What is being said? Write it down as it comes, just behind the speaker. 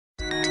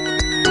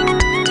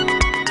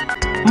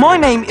My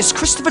name is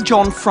Christopher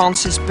John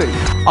Francis Booth.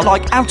 I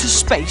like outer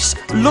space,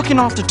 looking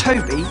after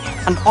Toby,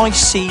 and I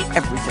see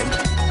everything.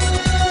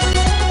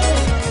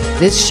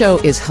 This show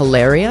is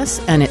hilarious,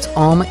 and it's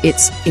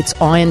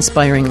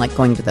awe-inspiring, like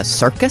going to the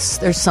circus.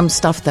 There's some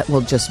stuff that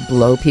will just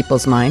blow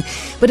people's mind,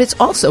 but it's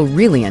also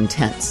really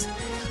intense.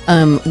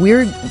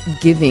 We're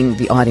giving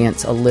the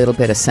audience a little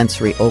bit of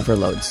sensory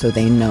overload so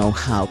they know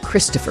how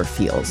Christopher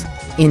feels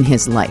in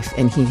his life,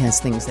 and he has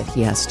things that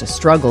he has to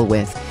struggle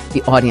with.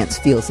 The audience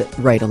feels it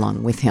right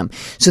along with him.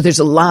 So there's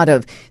a lot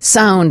of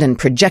sound and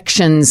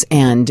projections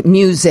and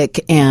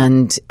music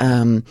and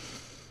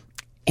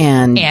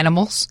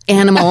animals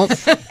and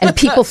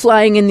people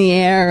flying in the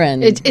air,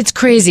 and it's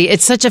crazy.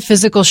 It's such a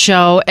physical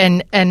show,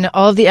 and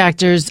all of the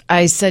actors,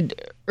 I said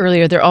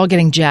earlier, they're all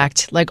getting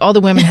jacked. Like, all the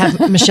women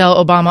have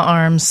Michelle Obama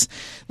arms.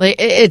 Like,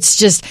 it's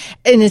just,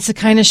 and it's the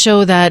kind of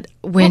show that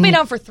when... We'll be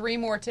down for 3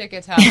 more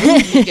tickets. How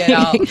you get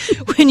out?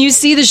 When you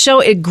see the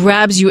show, it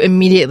grabs you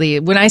immediately.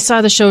 When I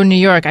saw the show in New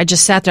York, I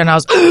just sat there and I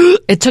was,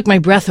 it took my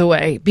breath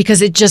away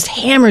because it just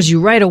hammers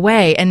you right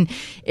away. And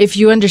if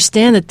you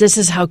understand that this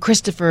is how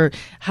Christopher,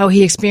 how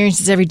he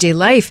experiences everyday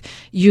life,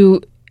 you're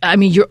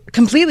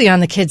completely on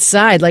the kid's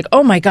side. Like,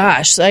 oh my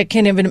gosh, I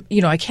can't even,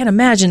 I can't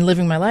imagine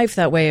living my life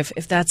that way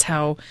if that's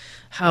how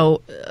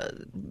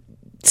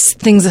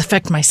things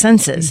affect my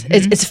senses.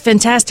 Mm-hmm. It's a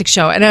fantastic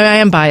show, and I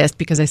am biased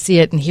because I see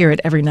it and hear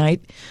it every night.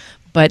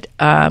 But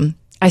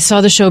I saw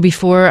the show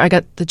before I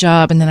got the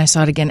job, and then I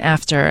saw it again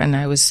after, and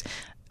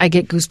I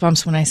get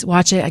goosebumps when I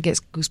watch it. I get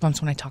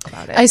goosebumps when I talk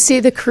about it. I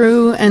see the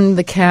crew and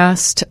the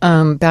cast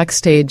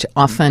backstage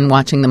often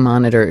watching the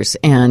monitors,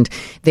 and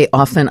they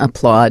often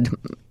applaud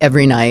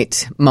every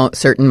night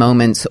certain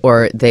moments,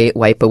 or they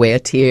wipe away a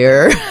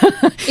tear.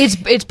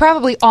 It's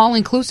probably all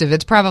inclusive.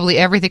 It's probably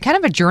everything. Kind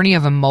of a journey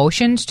of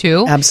emotions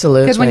too.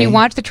 Absolutely. Because when you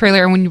watch the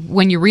trailer and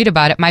when you read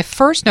about it, my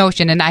first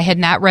notion, and I had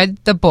not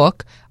read the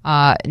book.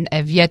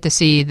 I've yet to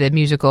see the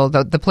musical,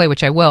 the play,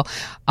 which I will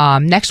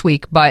next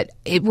week. But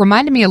it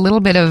reminded me a little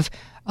bit of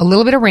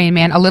Rain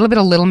Man, a little bit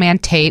of Little Man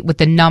Tate with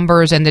the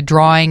numbers and the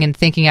drawing and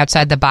thinking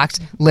outside the box,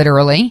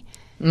 literally.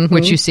 Mm-hmm.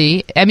 Which you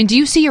see. I mean, do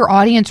you see your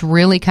audience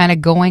really kind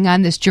of going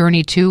on this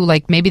journey too?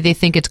 Like, maybe they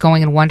think it's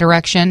going in one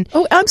direction.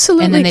 Oh,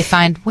 absolutely. And then they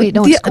find, wait,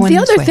 no, it's going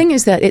this way. The other thing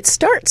is that it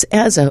starts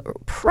as a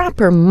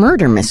proper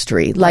murder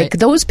mystery. Like,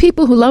 those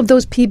people who love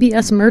those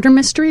PBS murder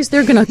mysteries,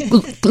 they're going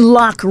to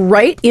lock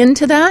right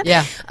into that.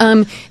 Yeah.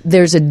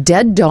 There's a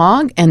dead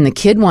dog, and the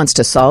kid wants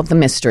to solve the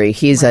mystery.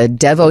 He's a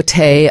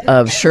devotee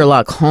of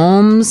Sherlock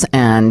Holmes,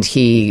 and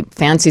he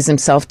fancies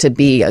himself to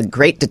be a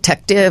great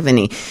detective, and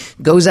he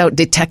goes out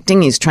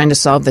detecting. He's trying to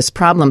solve this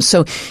problem.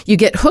 So you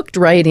get hooked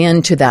right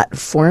into that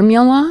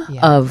formula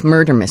of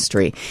murder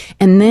mystery.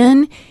 And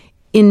then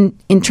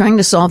in trying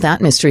to solve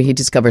that mystery, he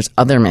discovers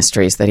other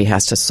mysteries that he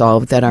has to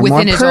solve that are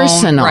within more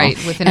personal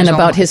and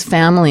about his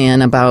family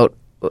and about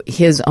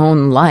his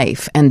own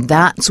life. And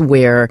that's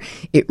where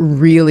it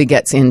really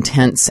gets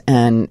intense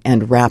and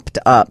wrapped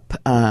up.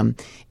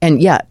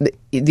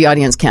 The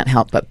audience can't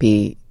help but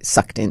be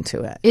sucked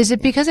into it. Is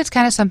it because it's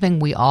kind of something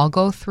we all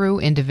go through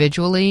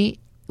individually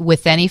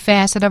with any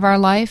facet of our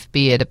life,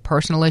 be it a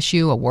personal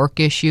issue, a work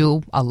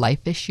issue, a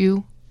life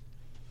issue?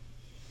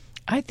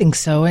 I think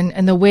so.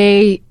 And the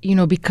way,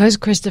 because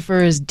Christopher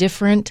is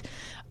different,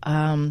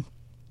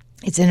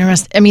 it's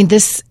interesting. I mean,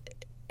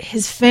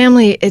 his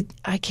family,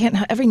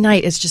 every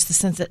night it's just the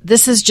sense that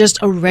this is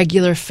just a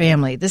regular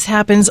family. This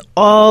happens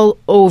all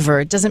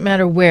over. It doesn't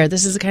matter where.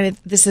 This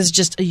is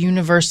just a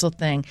universal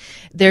thing.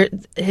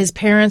 His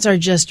parents are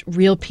just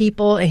real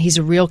people, and he's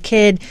a real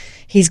kid.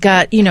 He's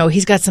got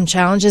some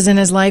challenges in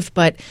his life,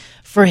 but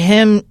for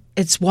him,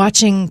 it's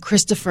watching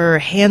Christopher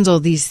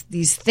handle these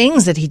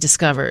things that he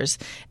discovers,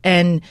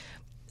 and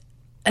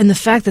the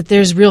fact that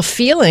there's real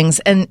feelings,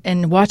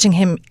 and watching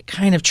him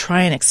kind of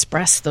try and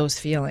express those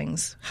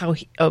feelings, how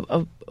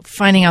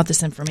finding out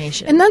this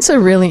information. And that's a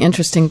really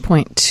interesting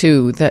point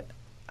too, that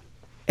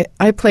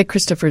I play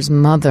Christopher's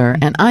mother,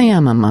 and I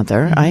am a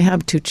mother. Mm-hmm. I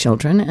have 2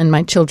 children, and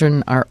my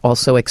children are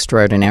also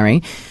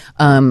extraordinary.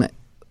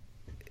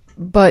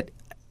 But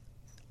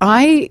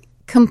I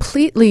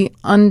completely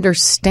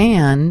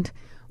understand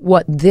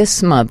what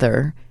this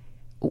mother,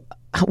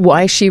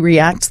 why she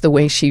reacts the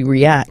way she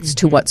reacts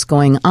to what's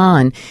going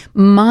on.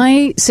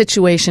 My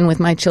situation with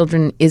my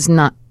children is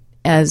not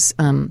as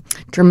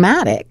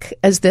dramatic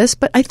as this,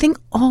 but I think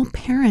all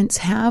parents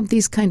have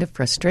these kind of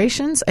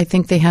frustrations. I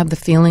think they have the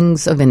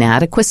feelings of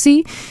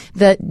inadequacy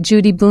that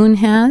Judy Boone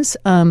has,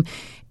 and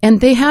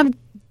they have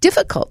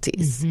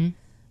difficulties. Mm-hmm.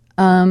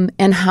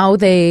 And how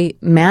they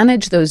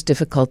manage those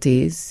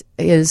difficulties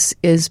is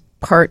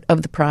part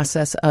of the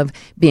process of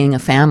being a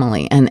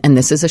family, and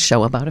this is a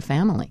show about a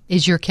family.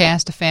 Is your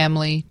cast a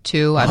family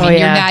too? I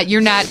mean,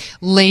 you're not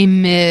Les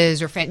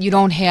Mis or you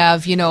don't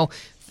have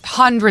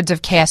hundreds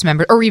of cast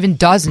members or even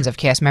dozens of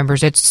cast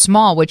members. It's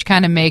small, which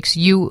kind of makes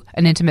you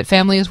an intimate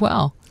family as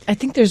well. I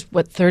think there's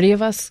 30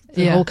 of us,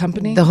 the whole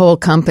company. The whole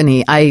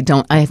company. I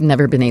have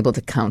never been able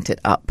to count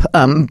it up.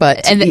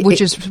 Which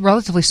is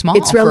relatively small.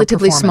 It's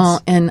relatively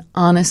small, and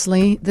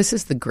honestly, this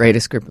is the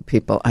greatest group of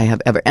people I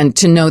have ever. And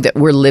to know that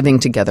we're living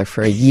together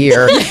for a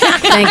year,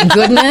 thank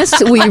goodness,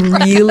 we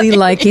really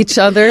like each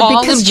other.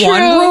 All in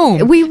one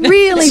room. We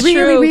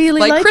really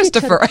like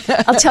Christopher. Each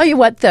other. I'll tell you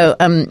what, though.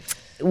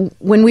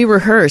 When we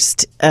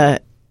rehearsed,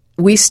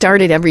 we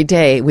started every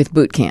day with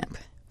boot camp,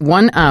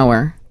 1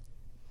 hour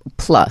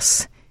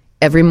plus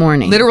every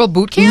morning. Literal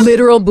boot camp?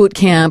 Literal boot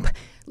camp,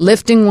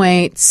 lifting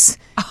weights,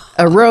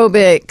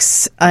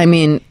 aerobics. I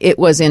mean, it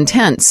was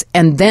intense.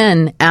 And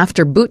then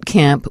after boot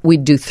camp,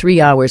 we'd do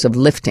 3 hours of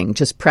lifting,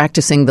 just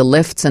practicing the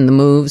lifts and the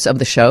moves of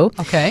the show.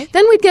 Okay.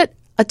 Then we'd get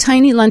a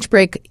tiny lunch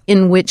break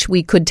in which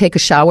we could take a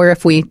shower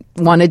if we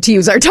wanted to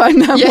use our time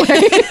that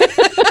way.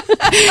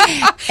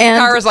 And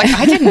Kara's like,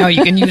 I didn't know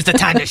you can use the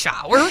time to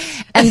shower.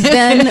 And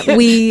then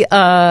we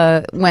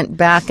went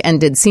back and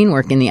did scene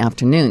work in the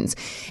afternoons.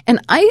 And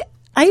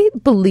I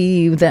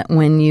believe that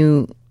when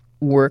you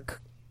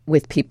work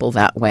with people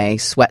that way,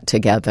 sweat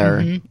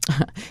together,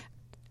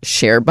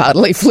 share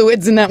bodily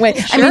fluids in that way,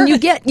 I mean,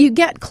 you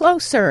get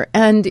closer,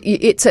 and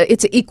it's an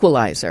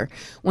equalizer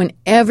when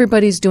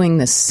everybody's doing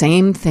the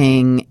same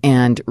thing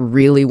and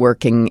really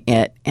working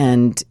it.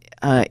 And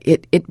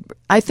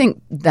I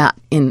think that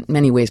in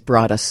many ways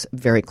brought us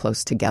very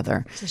close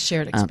together. It's a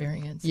shared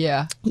experience.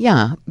 Yeah.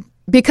 Yeah,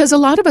 because a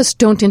lot of us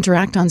don't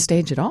interact on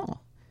stage at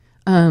all.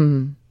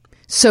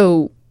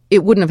 So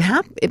it wouldn't have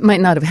happened. It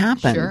might not have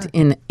happened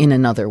in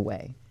another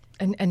way.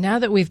 And now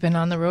that we've been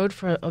on the road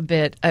for a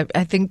bit,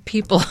 I think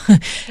people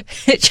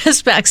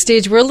just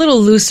backstage, we're a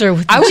little looser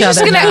with each other. I was just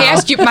going to now.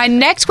 ask you. My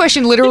next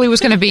question literally was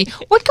going to be,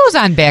 what goes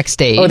on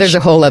backstage? Oh, there's a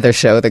whole other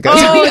show that goes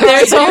on. Oh,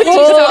 there's a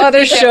whole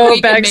other show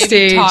we can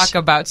backstage. Maybe talk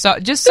about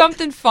just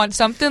something fun,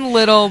 something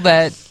little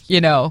that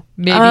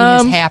maybe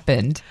has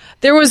happened.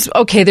 There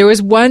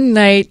was one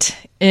night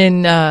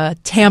in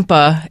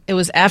Tampa. It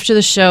was after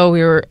the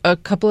show. A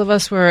couple of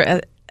us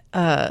were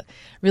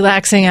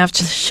relaxing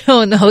after the show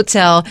in the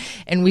hotel,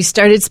 and we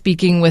started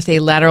speaking with a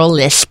lateral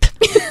lisp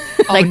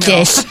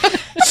this.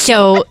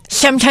 So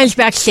sometimes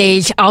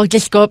backstage, I'll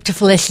just go up to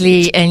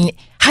Felicity and,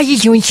 how you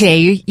doing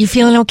today? You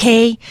feeling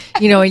okay?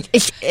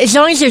 As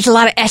long as there's a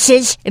lot of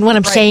S's in what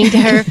I'm saying to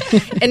her.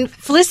 And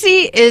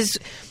Felicity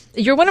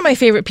you're one of my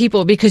favorite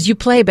people because you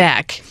play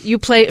back. You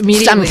play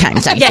immediately.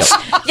 Sometimes I do.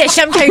 Yes,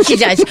 sometimes she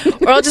does.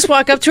 Or I'll just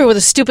walk up to her with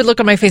a stupid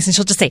look on my face and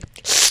she'll just say,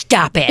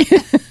 stop it.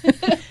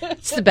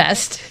 It's the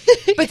best.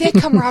 But that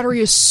camaraderie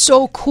is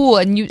so cool,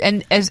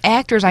 and as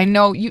actors, I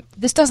know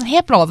this doesn't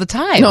happen all the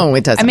time. No,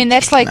 it doesn't. I mean,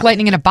 that's like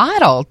lightning in a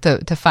bottle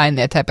to find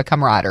that type of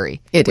camaraderie,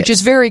 which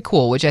is very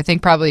cool, which I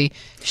think probably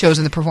shows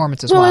in the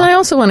performance as well. Well, and I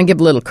also want to give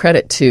a little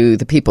credit to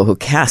the people who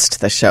cast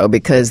the show,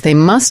 because they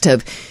must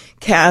have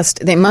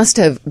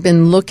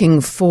been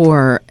looking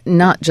for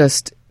not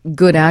just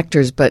good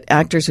actors, but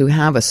actors who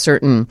have a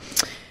certain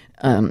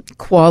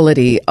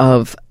quality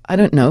of, I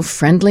don't know,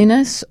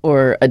 friendliness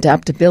or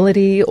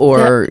adaptability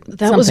or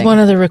that was one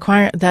of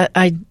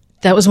the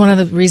that was one of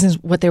the reasons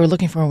what they were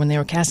looking for when they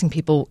were casting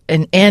people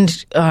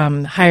and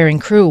hiring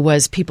crew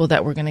was people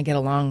that were going to get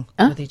along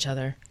with each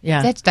other.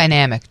 Yeah, that's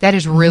dynamic. That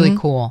is really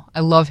cool.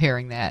 I love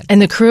hearing that.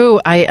 And the crew,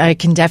 I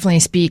can definitely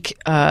speak.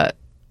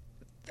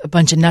 A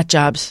bunch of nut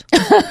jobs.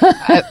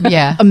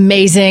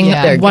 Amazing,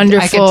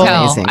 wonderful. I can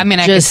tell. Amazing. I mean,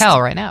 I can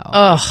tell right now.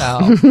 Oh.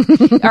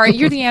 So. All right,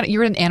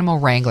 you're an animal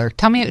wrangler.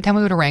 Tell me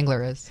what a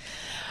wrangler is.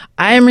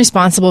 I am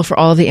responsible for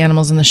all of the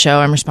animals in the show.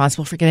 I'm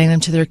responsible for getting them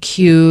to their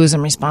cues.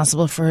 I'm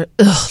responsible for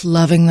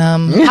loving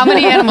them. How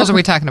many animals are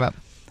we talking about?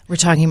 We're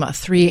talking about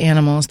 3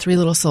 animals, 3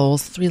 little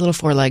souls, 3 little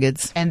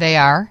 4-leggeds. And they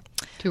are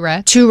 2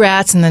 rats? 2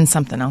 rats and then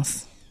something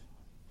else.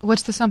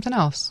 What's the something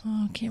else?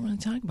 Oh, I can't really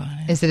talk about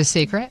it. Is it a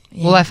secret?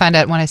 Yeah. Will I find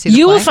out when I see the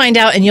You play? will find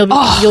out, and you'll be.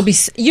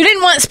 You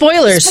didn't want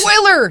spoilers.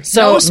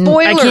 So no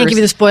spoilers. I can't give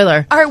you the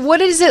spoiler. All right, what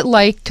is it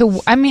like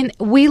to? I mean,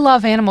 we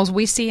love animals.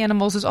 We see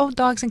animals as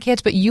dogs and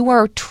cats, but you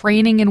are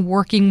training and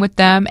working with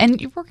them, and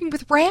you're working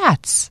with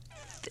rats.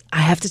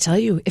 I have to tell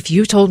you, if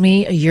you told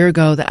me a year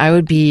ago that I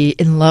would be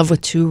in love with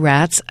 2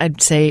 rats,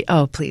 I'd say,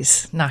 "Oh,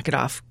 please, knock it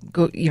off.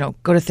 Go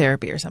to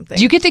therapy or something."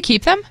 Do you get to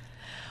keep them?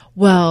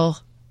 Well,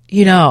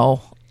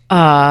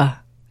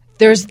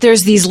 there's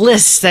these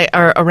lists that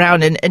are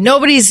around, and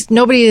nobody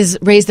has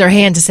raised their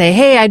hand to say,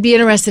 "Hey, I'd be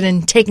interested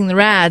in taking the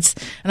rats."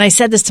 And I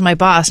said this to my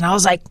boss, and I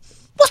was like,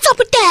 "What's up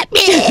with that?"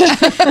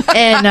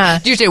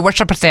 And do you say, "What's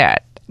up with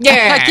that?"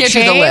 Yeah, I can't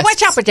do the list.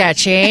 What's up with that,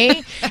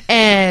 Shay?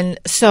 And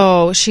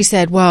so she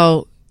said,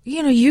 "Well,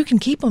 you can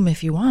keep them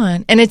if you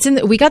want." And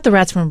we got the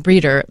rats from a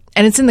breeder,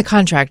 and it's in the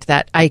contract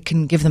that I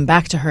can give them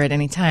back to her at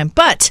any time.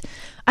 But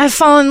I've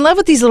fallen in love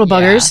with these little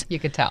buggers. Yeah, you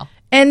could tell.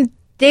 And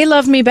they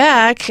love me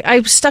back.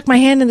 I stuck my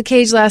hand in the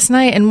cage last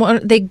night, and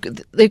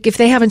if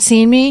they haven't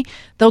seen me,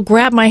 they'll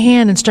grab my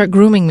hand and start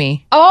grooming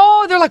me.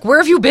 Oh, they're like, "Where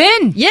have you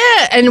been?"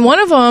 Yeah, and one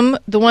of them,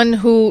 the one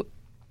who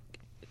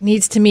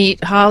needs to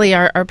meet Holly,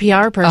 our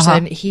PR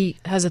person, he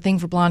has a thing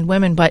for blonde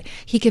women, but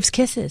he gives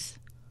kisses.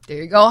 There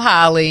you go,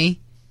 Holly.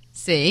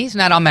 See, it's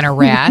not all men are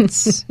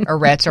rats, or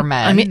rats are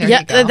men. I mean, There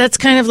yeah, you go. that's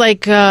kind of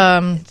like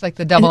It's like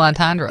the double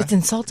entendre. it's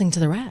insulting to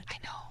the rat. I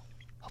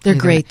know. They're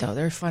great though.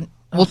 They're fun.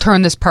 We'll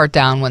turn this part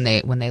down when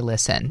they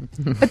listen.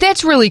 But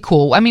that's really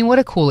cool. I mean, what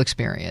a cool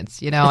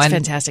experience, you know. It's and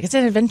fantastic. It's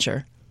an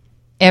adventure.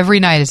 every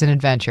night is an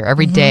adventure,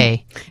 every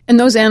day. And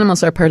those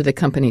animals are part of the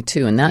company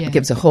too, and that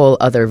gives a whole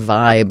other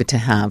vibe to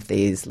have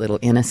these little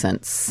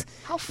innocents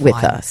with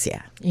us.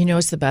 Yeah. You know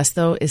what's the best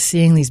though is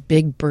seeing these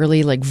big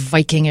burly like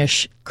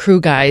Viking-ish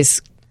crew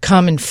guys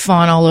come and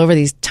fawn all over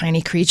these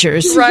tiny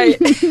creatures. Right.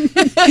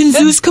 Can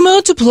Zeus come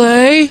out to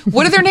play?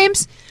 What are their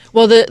names?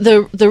 Well,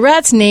 the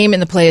rat's name in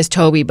the play is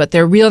Toby, but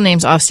their real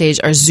names offstage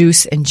are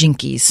Zeus and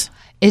Jinkies.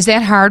 Is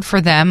that hard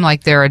for them?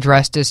 Like they're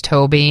addressed as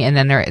Toby, and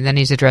then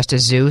he's addressed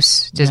as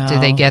Zeus. Do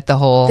they get the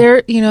whole?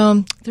 They're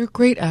they're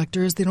great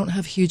actors. They don't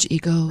have huge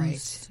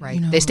egos. Right.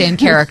 They stay in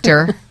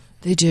character.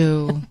 They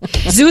do.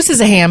 Zeus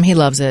is a ham. He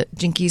loves it.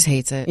 Jinkies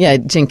hates it. Yeah,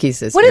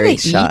 Jinkies is What do very they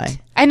shy. eat?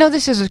 I know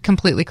this is a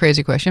completely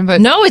crazy question, but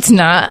No, it's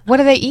not. what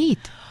do they eat?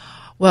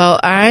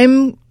 Well,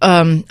 I'm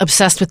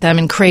obsessed with them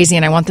and crazy,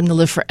 and I want them to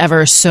live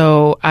forever.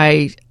 So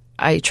I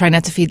try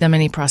not to feed them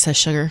any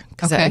processed sugar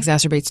because that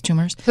exacerbates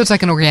tumors. So it's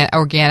like an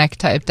organic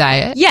type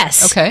diet?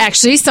 Yes. Okay.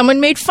 Actually, someone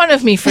made fun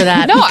of me for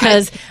that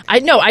because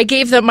I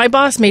gave them. My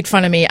boss made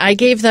fun of me. I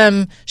gave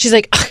them. She's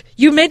like,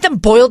 "You made them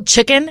boiled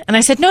chicken," and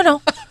I said,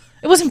 "No."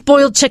 It wasn't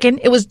boiled chicken.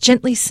 It was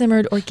gently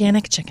simmered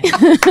organic chicken.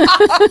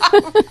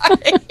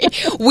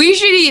 We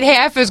should eat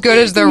half as good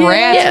as the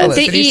rats. Yeah,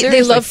 Felicity, they eat. They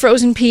seriously. love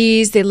frozen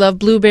peas. They love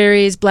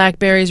blueberries,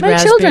 blackberries, My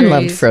raspberries. children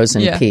loved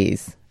frozen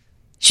peas.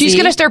 She's See?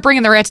 going to start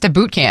bringing the rats to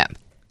boot camp.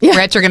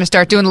 Rats are going to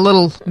start doing the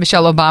little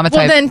Michelle Obama type.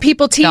 Well, then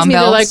people tease me.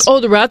 They're like, dumbbells. "Oh,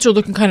 the rats are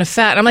looking kind of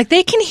fat." And I'm like,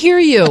 "They can hear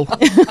you.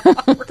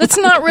 That's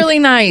not really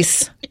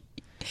nice."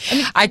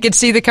 I could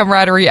see the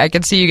camaraderie. I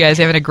could see you guys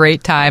having a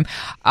great time.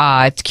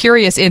 It's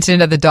Curious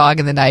Incident of the Dog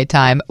in the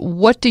Nighttime.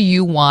 What do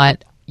you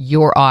want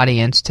your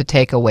audience to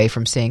take away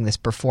from seeing this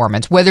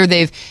performance? Whether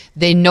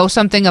they know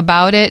something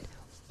about it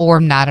or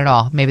not at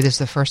all. Maybe this is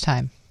the first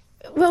time.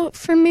 Well,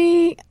 for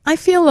me, I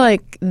feel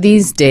like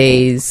these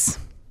days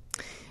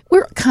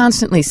we're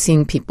constantly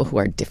seeing people who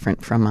are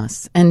different from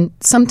us. And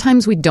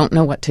sometimes we don't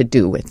know what to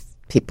do with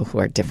people who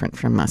are different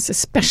from us,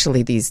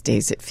 especially these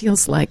days. It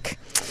feels like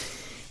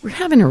we're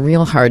having a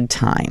real hard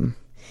time.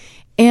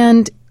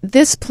 And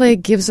this play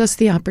gives us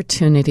the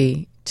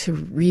opportunity to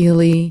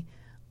really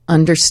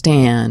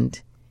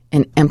understand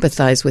and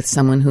empathize with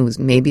someone who's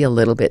maybe a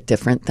little bit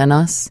different than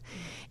us.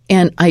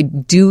 And I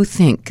do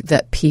think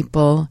that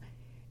people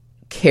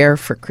care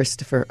for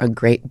Christopher a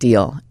great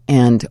deal.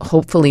 And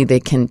hopefully they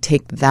can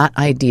take that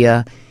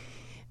idea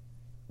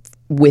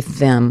with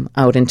them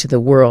out into the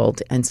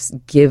world and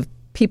give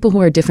people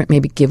who are different,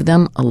 maybe give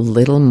them a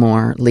little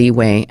more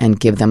leeway and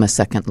give them a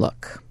second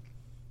look.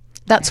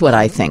 That's what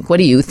I think. What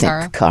do you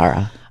think,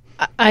 Cara?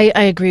 I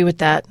agree with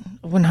that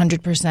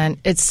 100%.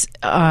 It's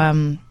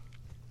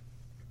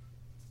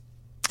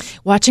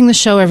watching the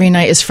show every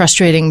night is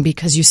frustrating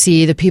because you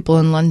see the people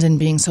in London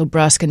being so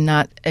brusque and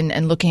not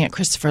and looking at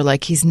Christopher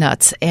like he's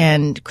nuts.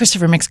 And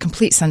Christopher makes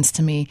complete sense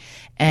to me.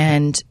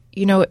 And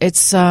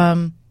it's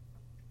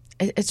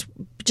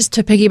just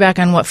to piggyback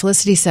on what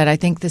Felicity said. I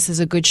think this is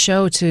a good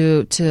show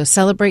to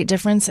celebrate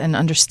difference and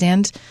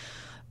understand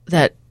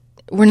that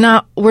we're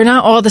not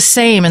all the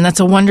same, and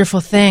that's a wonderful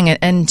thing.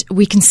 And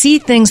we can see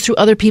things through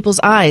other people's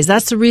eyes.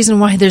 That's the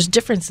reason why there's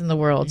difference in the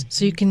world.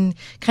 So you can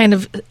kind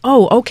of,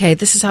 okay,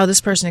 this is how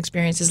this person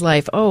experiences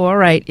life. Oh, all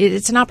right.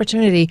 It's an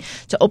opportunity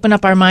to open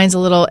up our minds a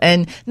little,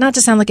 and not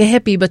to sound like a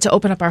hippie, but to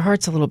open up our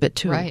hearts a little bit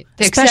too. Right.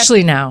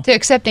 Especially now. To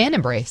accept and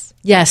embrace.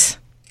 Yes,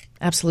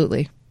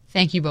 absolutely.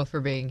 Thank you both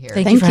for being here.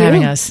 Thank you for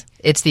having us.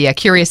 It's the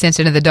Curious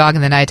Incident of the Dog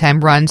in the Nighttime,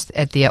 runs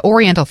at the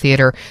Oriental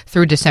Theatre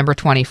through December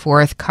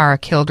 24th. Cara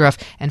Kildruff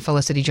and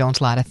Felicity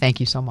Jones-Latta, thank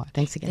you so much.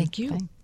 Thanks again. Thank you. Bye.